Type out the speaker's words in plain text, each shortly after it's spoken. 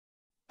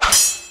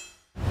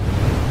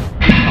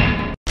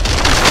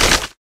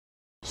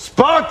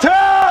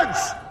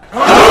Spartans!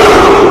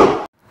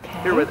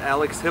 Here with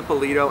Alex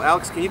Hipolito.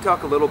 Alex, can you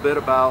talk a little bit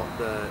about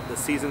the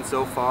season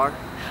so far?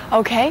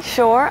 Okay,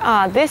 sure.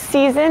 This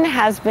season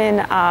has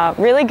been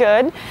really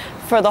good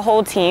for the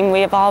whole team.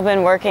 We have all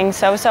been working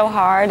so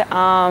hard.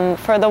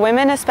 For the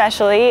women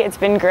especially, it's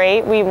been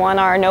great. We won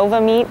our Nova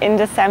meet in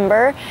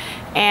December,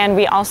 and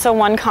we also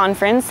won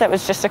conference. That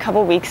was just a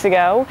couple weeks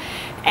ago.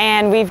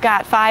 And we've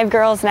got 5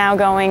 girls now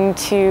going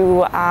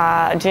to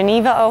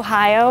Geneva,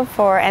 Ohio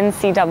for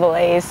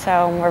NCAAs,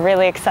 so we're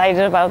really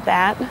excited about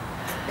that.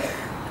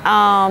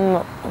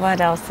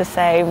 What else to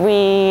say?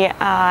 We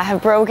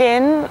have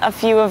broken a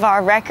few of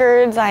our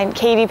records.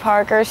 Katie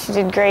Parker, she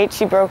did great.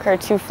 She broke her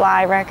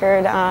 2-fly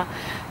record.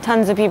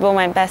 Tons of people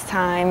went best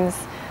times.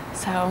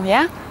 So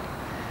yeah,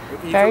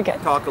 very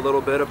good. Talk a little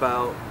bit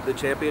about the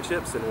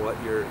championships and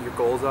what your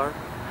goals are.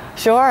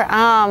 Sure.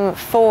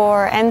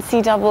 For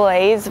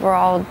NCAAs, we're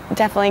all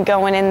definitely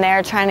going in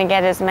there trying to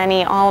get as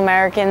many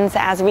All-Americans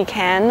as we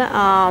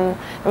can,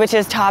 which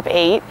is top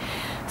 8.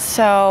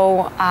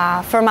 So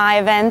for my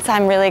events,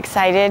 I'm really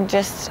excited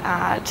just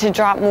to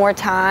drop more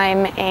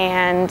time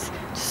and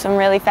just swim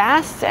really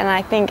fast. And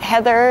I think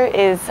Heather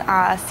is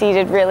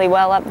seated really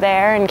well up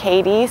there, and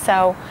Katie,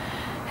 and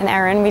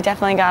Erin. We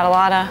definitely got a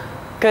lot of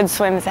good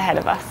swims ahead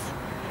of us.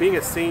 Being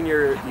a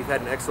senior, you've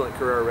had an excellent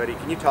career already.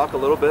 Can you talk a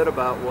little bit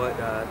about what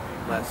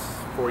last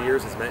 4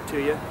 years has meant to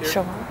you here?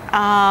 Sure.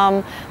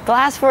 The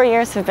last 4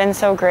 years have been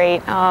so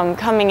great.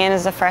 Coming in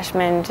as a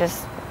freshman,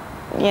 just,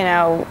 you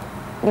know,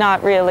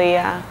 not really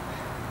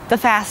the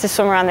fastest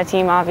swimmer on the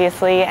team,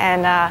 obviously,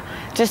 and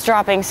just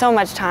dropping so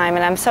much time,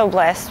 and I'm so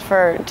blessed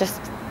for just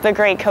the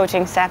great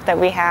coaching staff that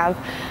we have.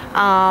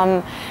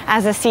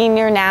 As a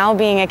senior now,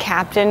 being a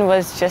captain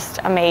was just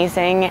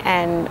amazing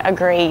and a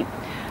great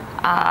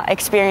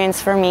experience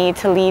for me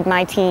to lead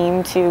my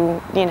team to,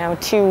 you know,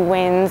 2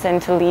 wins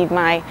and to lead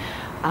my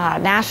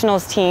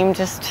nationals team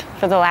just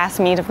for the last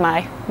meet of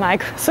my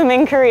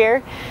swimming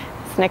career.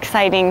 It's an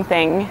exciting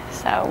thing,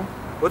 so.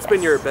 What's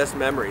been your best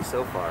memory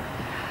so far?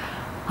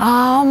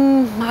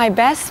 My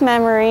best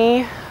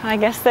memory, I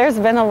guess there's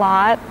been a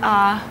lot.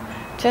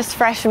 Just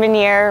freshman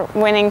year,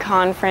 winning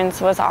conference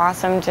was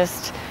awesome.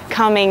 Just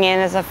coming in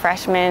as a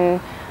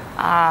freshman,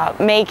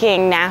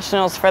 making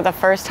nationals for the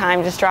first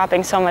time, just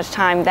dropping so much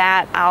time,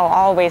 that I'll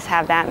always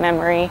have that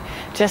memory.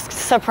 Just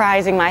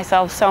surprising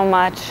myself so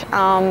much.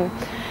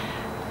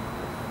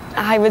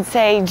 I would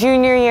say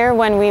junior year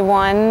when we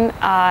won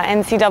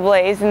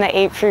NCAAs in the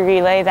 8 free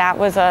relay, that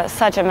was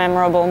such a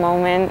memorable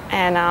moment,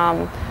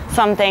 and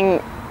something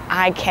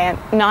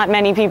not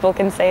many people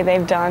can say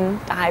they've done.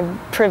 I'm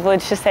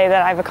privileged to say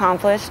that I've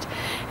accomplished.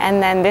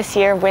 And then this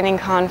year, winning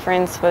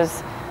conference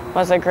was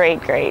a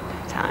great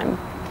time,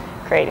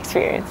 great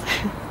experience.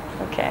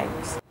 Okay.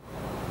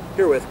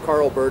 Here with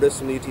Karl Burdis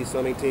from the UT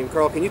swimming team.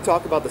 Karl, can you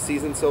talk about the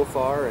season so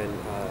far and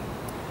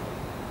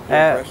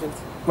your impressions?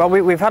 Well,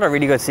 we've had a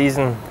really good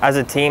season as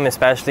a team,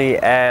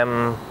 especially.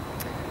 I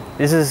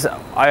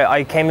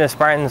came to the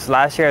Spartans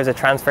last year as a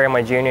transfer in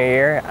my junior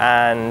year,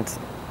 and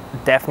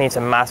definitely it's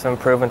a massive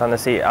improvement on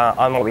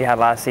what we had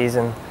last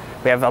season.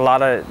 We have a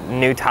lot of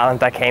new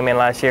talent that came in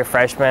last year,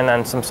 freshmen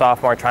and some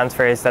sophomore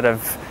transfers that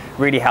have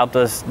really helped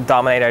us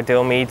dominate our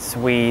dual meets.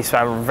 We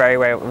swam very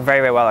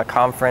well at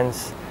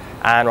conference,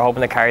 and we're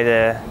hoping to carry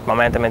the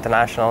momentum into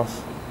nationals.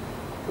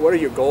 What are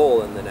your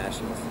goals in the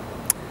nationals?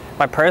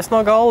 My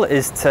personal goal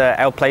is to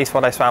outplace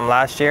what I swam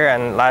last year,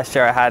 and last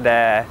year I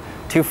had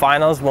 2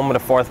 finals, one with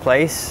a 4th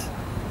place.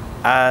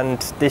 And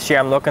this year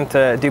I'm looking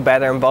to do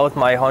better in both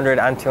my 100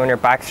 and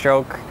 200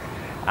 backstroke,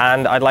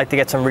 and I'd like to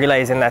get some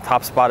relays in that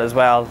top spot as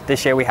well.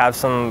 This year we have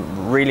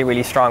some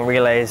really strong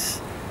relays,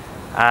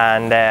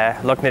 and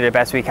looking to do the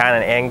best we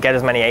can and get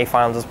as many A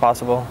finals as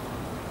possible.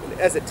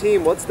 As a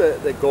team, what's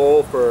the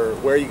goal for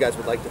where you guys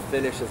would like to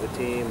finish as a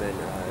team, and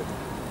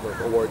what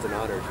awards and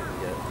honors you can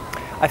get?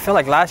 I feel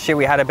like last year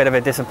we had a bit of a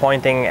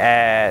disappointing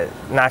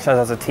nationals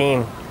as a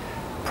team.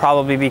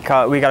 Probably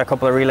because we got a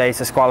couple of relays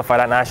disqualified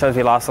at nationals.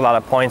 We lost a lot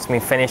of points and we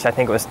finished, I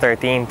think it was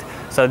 13th.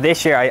 So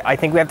this year I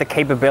think we have the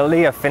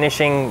capability of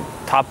finishing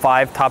top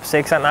 5, top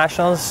 6 at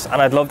nationals,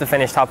 and I'd love to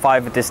finish top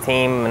 5 with this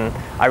team. And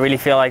I really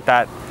feel like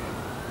that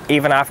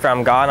even after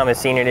I'm gone, I'm a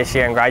senior this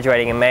year and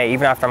graduating in May,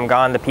 even after I'm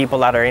gone, the people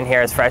that are in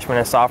here as freshmen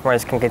and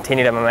sophomores can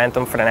continue the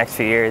momentum for the next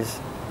few years.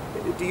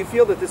 Do you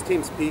feel that this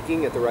team's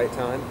peaking at the right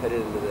time,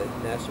 headed into the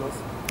nationals?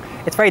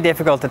 It's very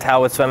difficult to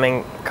tell with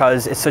swimming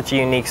because it's such a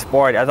unique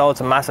sport. Although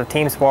it's a massive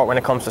team sport when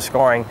it comes to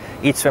scoring,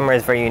 each swimmer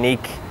is very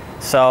unique.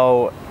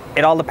 So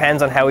it all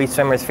depends on how each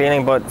swimmer is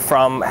feeling, but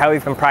from how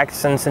we've been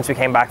practicing since we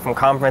came back from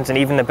conference and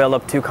even the build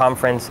up to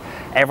conference,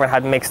 everyone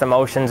had mixed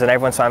emotions and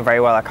everyone swam very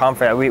well at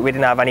conference. We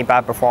didn't have any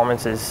bad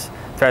performances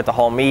throughout the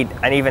whole meet,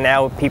 and even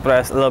now people are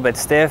a little bit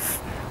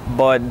stiff,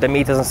 but the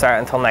meet doesn't start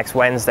until next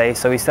Wednesday,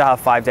 so we still have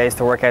 5 days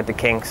to work out the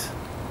kinks.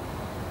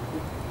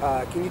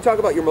 Can you talk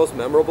about your most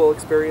memorable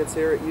experience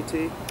here at UT?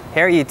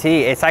 Here at UT,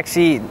 it's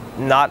actually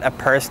not a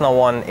personal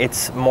one,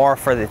 it's more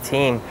for the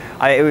team.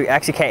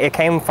 It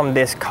came from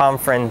this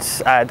conference,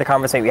 the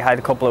conference meet we had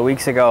a couple of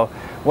weeks ago.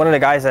 One of the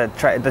guys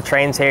that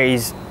trains here,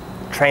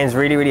 trains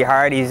really, really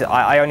hard.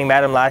 I only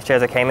met him last year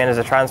as I came in as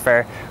a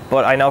transfer,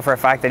 but I know for a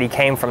fact that he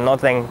came from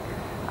nothing,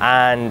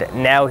 and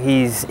now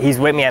he's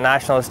with me at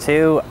nationals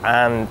too,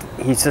 and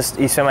he's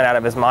swimming out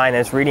of his mind.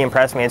 It's really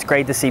impressed me. It's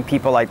great to see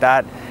people like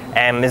that.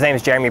 His name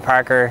is Jeremy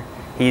Parker.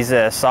 He's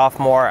a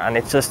sophomore, and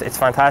it's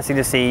fantastic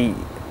to see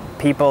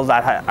people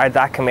that are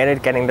that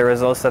committed getting the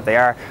results that they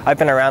are. I've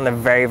been around a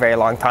very, very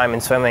long time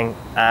in swimming,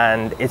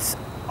 and it's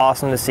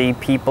awesome to see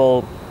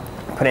people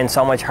put in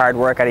so much hard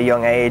work at a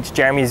young age.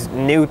 Jeremy's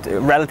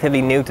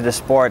relatively new to the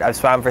sport. I've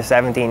swam for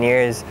 17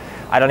 years.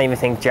 I don't even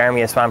think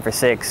Jeremy has swam for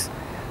 6.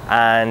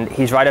 And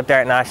he's right up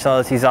there at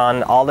nationals. He's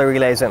on all the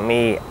relays with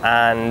me,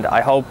 and I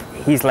hope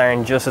he's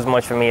learned just as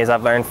much from me as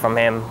I've learned from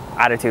him,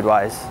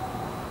 attitude-wise.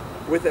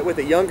 With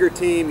a younger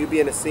team, you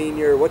being a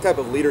senior, what type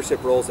of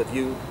leadership roles have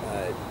you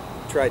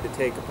tried to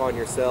take upon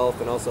yourself,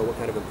 and also what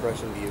kind of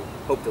impression do you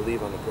hope to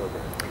leave on the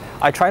program?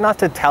 I try not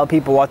to tell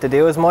people what to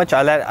do as much.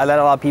 I let a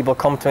lot of people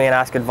come to me and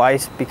ask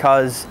advice,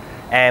 because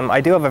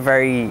I do have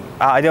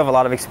a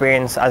lot of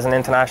experience as an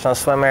international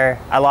swimmer,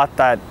 a lot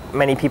that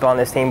many people on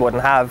this team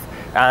wouldn't have.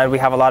 And we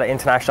have a lot of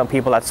international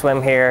people that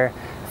swim here,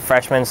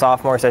 freshmen,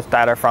 sophomores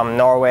that are from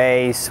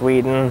Norway,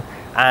 Sweden.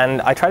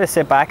 And I try to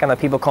sit back and let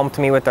people come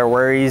to me with their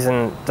worries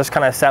and just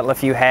kind of settle a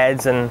few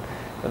heads. And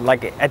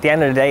like, at the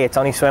end of the day, it's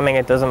only swimming,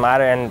 it doesn't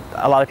matter. And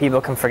a lot of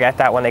people can forget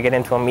that when they get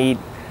into a meet.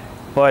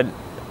 But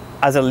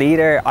as a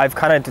leader, I've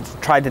kind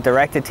of tried to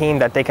direct the team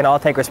that they can all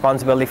take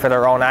responsibility for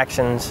their own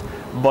actions.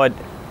 But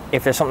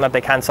if there's something that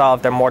they can't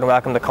solve, they're more than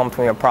welcome to come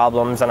to me with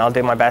problems, and I'll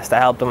do my best to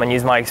help them and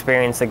use my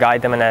experience to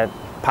guide them in a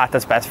path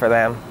that's best for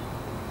them.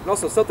 And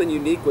also something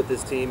unique with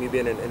this team, you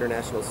being an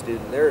international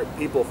student, there are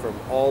people from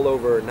all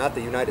over, not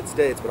the United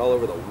States, but all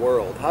over the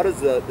world. How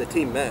does the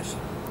team mesh?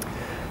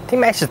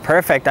 Team mesh is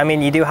perfect. I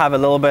mean, you do have a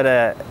little bit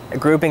of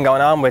grouping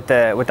going on with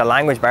the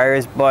language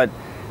barriers, but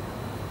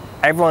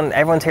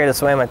everyone's here to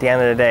swim at the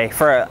end of the day.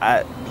 For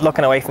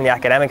looking away from the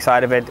academic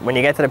side of it, when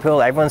you get to the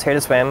pool, everyone's here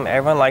to swim.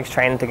 Everyone likes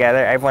training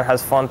together. Everyone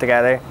has fun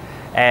together.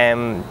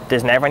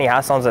 There's never any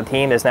hassle on the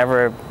team. There's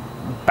never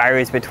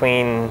barriers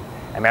between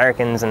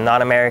Americans and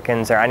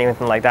non-Americans or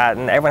anything like that,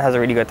 and everyone has a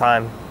really good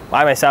time.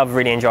 I myself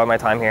really enjoy my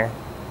time here.